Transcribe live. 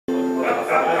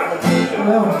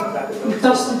Well, we've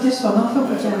dusted this one off, haven't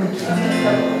we, Jerry?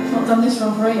 Not done this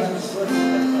one for ages.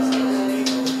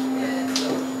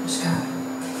 Let's go.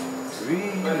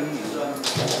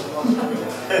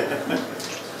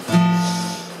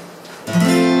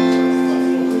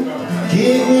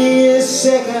 Give me a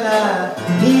second, I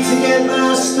need to get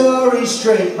my story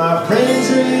straight. My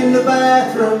friends are in the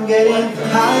bathroom getting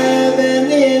higher than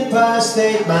the Empire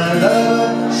State. My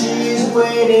lover, she's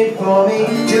waiting for me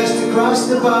just across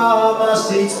the bar. My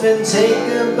seat's been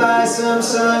taken by some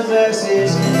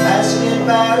sunglasses asking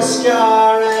about a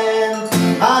scar. And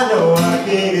I know I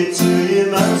gave it to you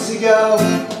months ago.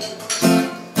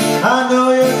 I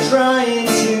know you're trying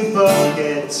to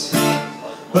forget,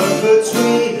 but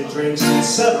between the drinks and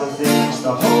subtle things,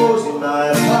 the holes in my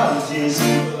apologies,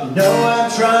 you know I'm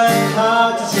trying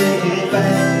hard to take it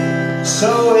back.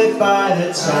 So if by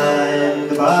the time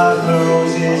the bar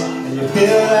closes and you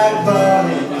feel like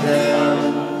falling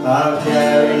down, I'll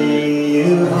carry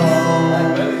you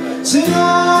home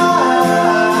tonight.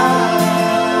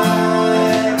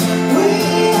 We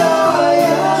are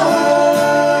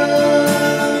young,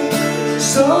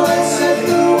 so let's set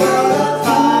the world on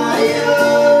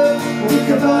fire. We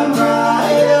can burn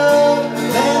brighter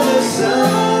than the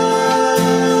sun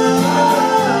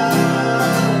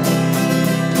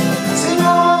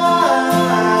tonight.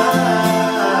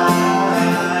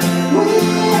 We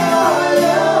are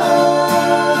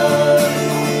young,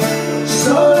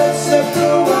 so let's set the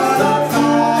world on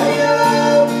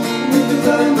fire. We can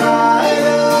burn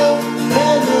brighter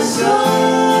than the sun.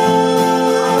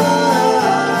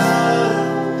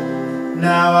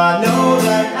 Now I know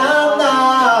that I'm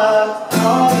not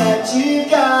all that you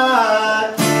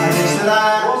got.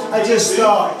 I just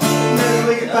thought maybe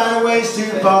we could find ways to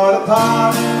fall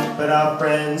apart. But our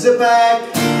friends are back,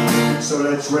 so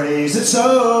let's raise a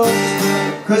toast,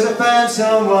 'cause I found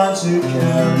someone to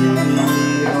carry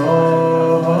me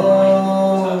home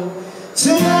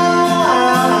tonight.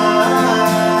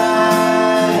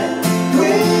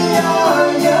 We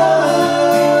are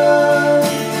young,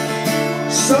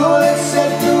 so let's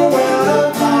set the world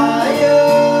on fire.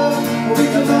 We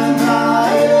can burn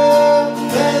brighter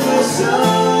than the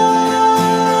sun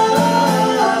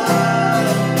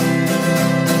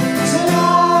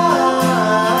tonight.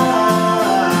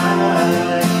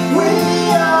 We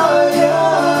are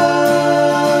young,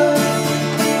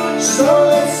 so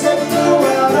let's set the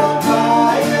world on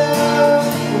fire.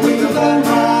 We can burn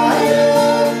brighter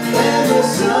than the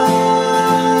sun.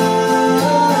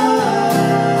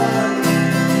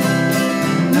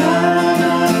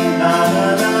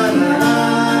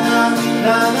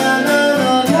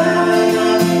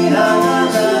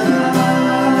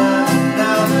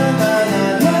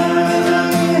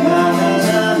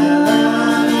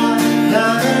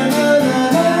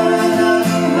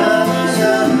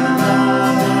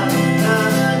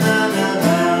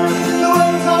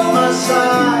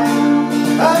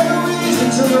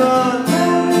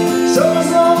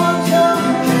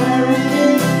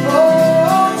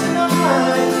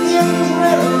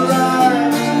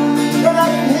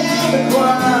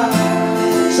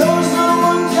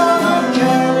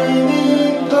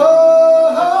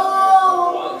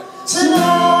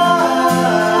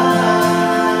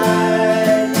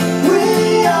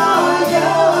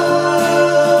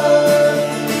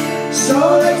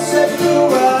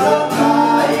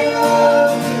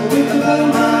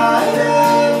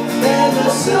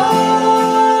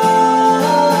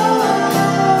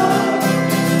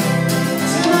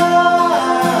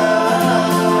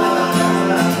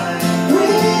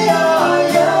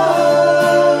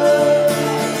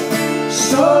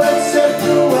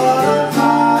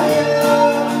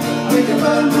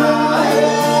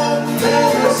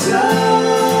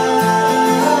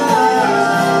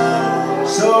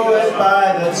 By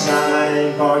the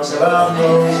time parts of our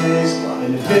roses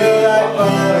and you feel like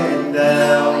falling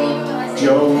down,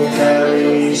 Joe will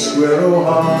carry Squirrel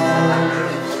home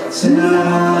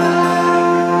tonight.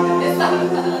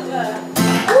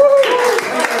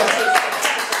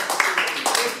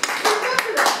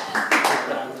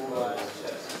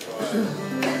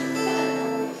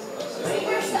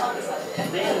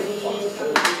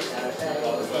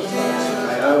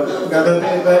 We've got a little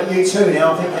bit about you too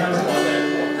now, I think.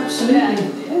 Absolutely.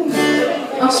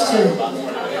 Us too.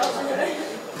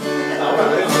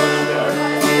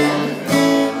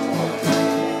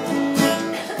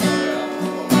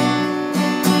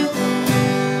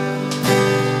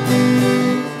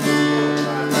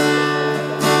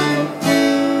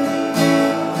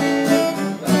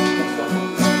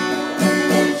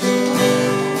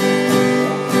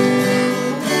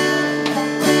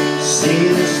 See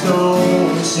the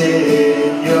stones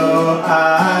in your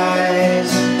eyes.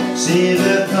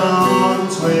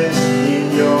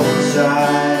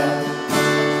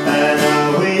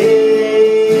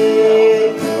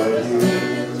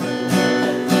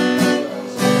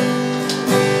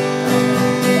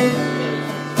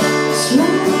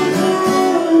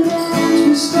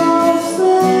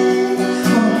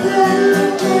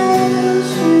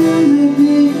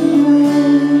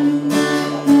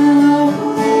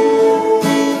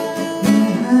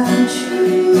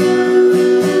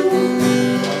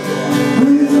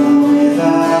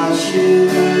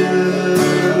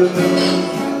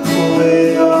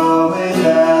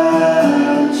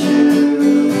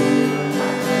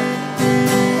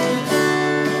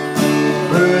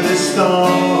 Through the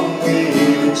storm we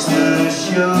reached the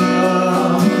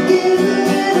shore. Give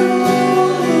it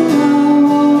all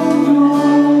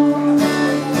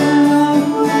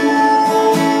I'm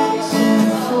waiting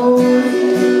for you.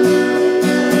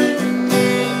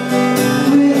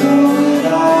 With or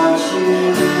without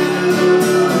you.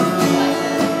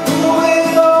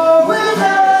 With or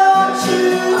without you.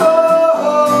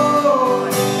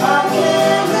 I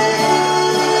can't live.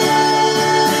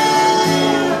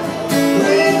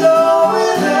 With or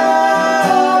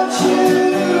without you.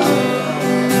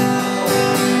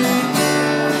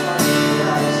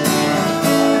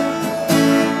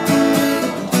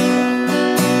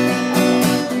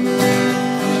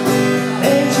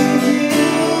 And you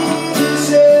give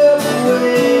yourself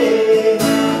away.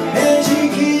 And you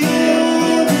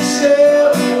give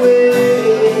yourself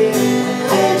away.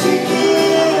 And you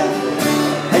give.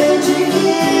 And you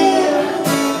give.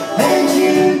 And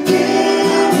you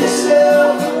give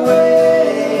yourself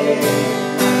away.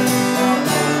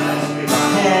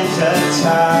 Hands are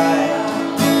tied.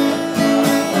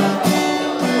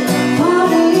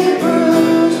 Body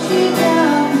bruised, you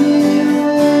got me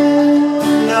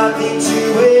well. Nothing to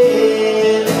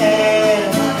win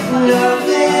and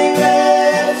nothing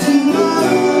left to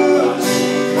lose.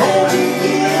 And you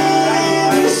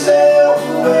give yourself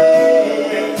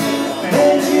away.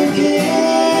 And you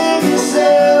give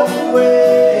yourself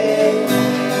away.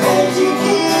 And you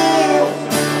give.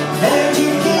 And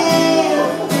you give.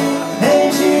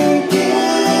 And you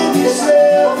give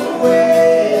yourself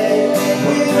away.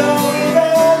 With or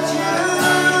without you.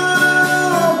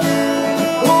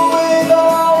 With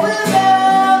or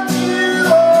without you.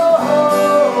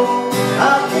 I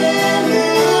can't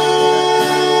live.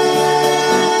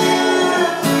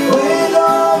 With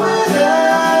or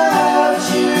without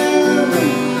you.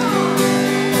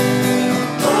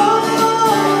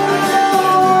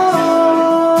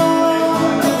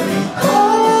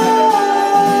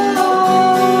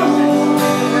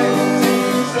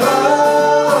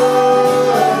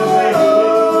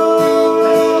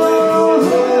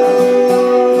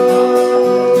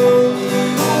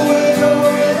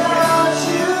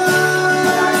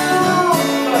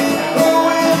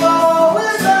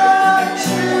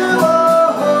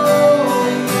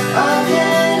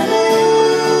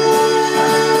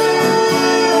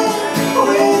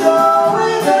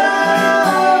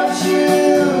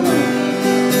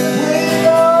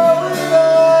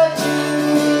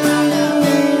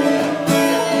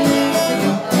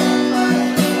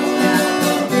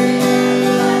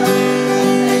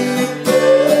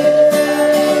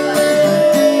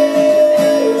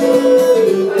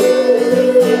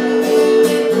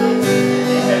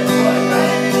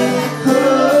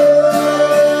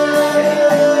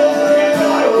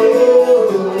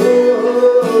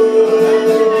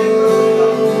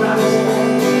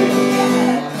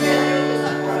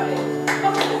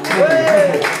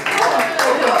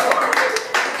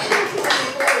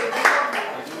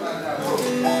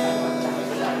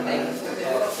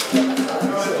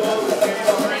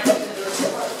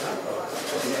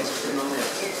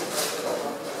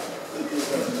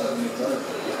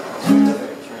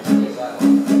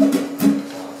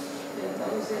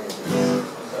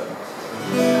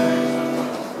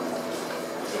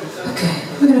 Okay,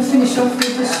 we're going to finish off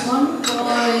with this one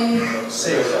by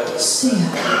Sia. Sia,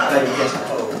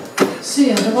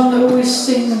 the one that always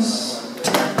sings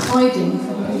hiding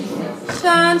from people.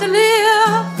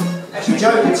 Chandelier. Actually,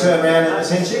 Joe could turn around and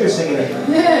pretend she was singing it.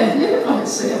 Yeah, you look like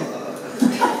Sia.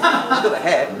 She's got a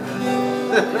hair.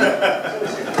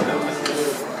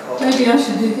 Maybe I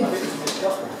should do this.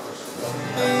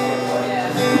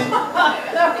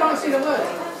 No, I can't see the word.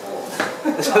 Do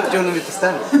you want me to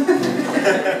stand?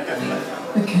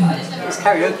 Okay. It's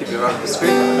karaoke be right on the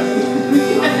screen.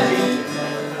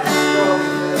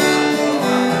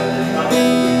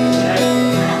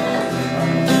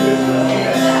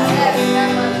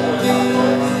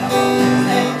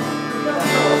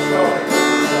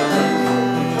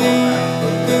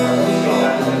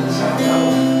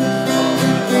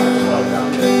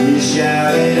 You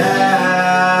shout it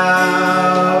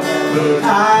out, but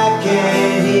I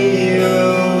can't hear a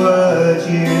word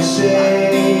you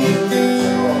say.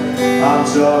 I'm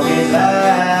talking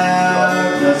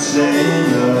loud, not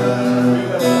saying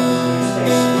much.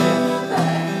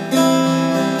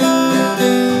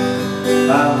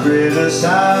 I'm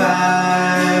criticized,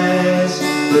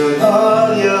 but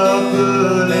all your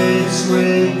bullets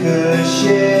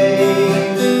ricochet.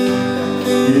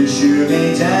 You shoot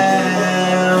me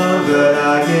down, but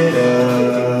I get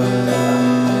up.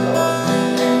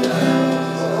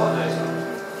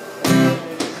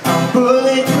 I'm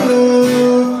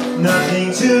bulletproof,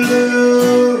 nothing to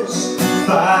lose.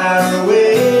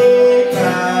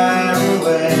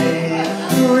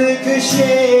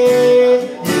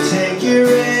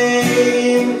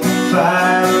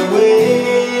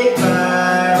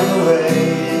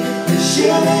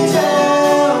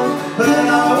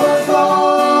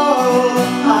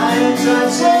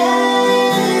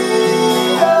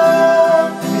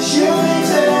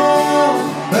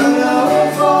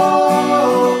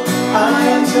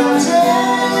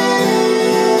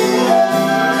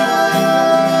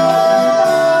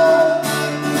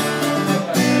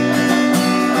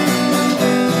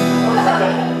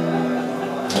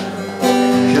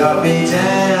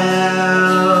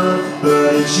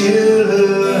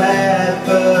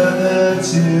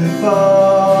 to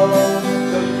fall.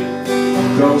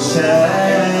 Ghost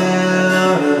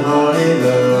town and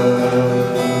Hollywood.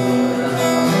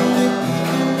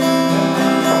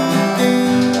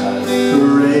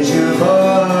 Raise your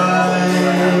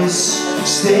voice.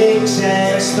 Sticks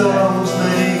and stones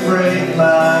may break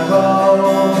my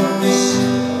bones.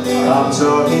 I'm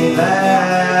talking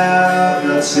loud,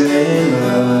 not saying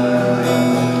much.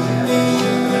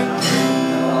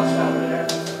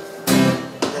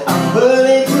 I'm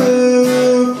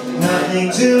bulletproof, nothing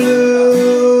to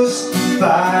lose.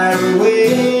 Fire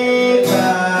away,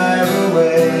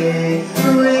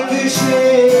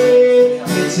 ricochet,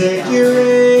 you take your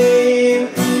aim.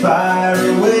 Fire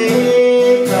away,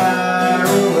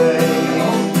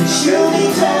 you shoot me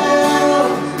down,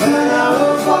 but I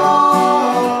will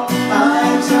fall.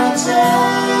 I'm titanium.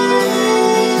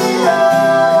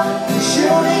 You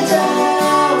shoot me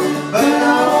down, but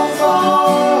I will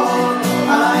fall.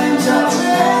 I'm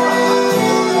titanium.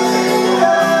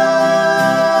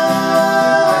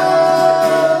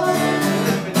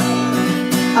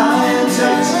 I'm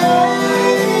titanium.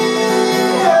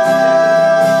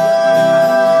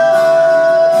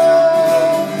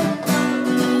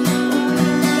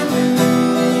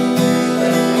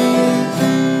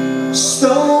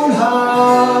 Stone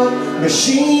hard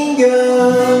machine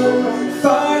gun,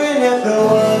 firing at the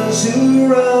ones who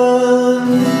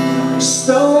run.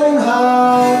 Stone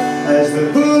hard as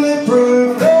the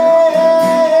bulletproof vest.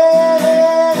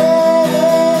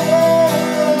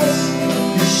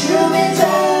 You shoot me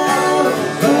down,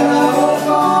 but I won't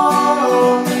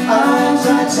fall. I'm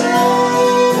titanium.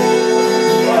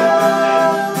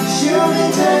 You shoot me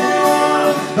down,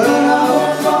 but I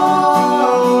won't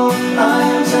fall.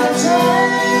 I'm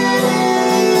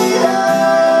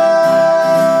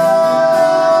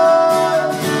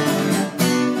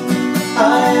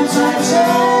I'm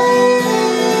titanium.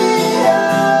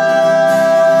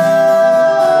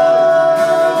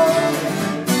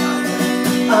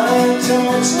 I'm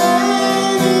titanium.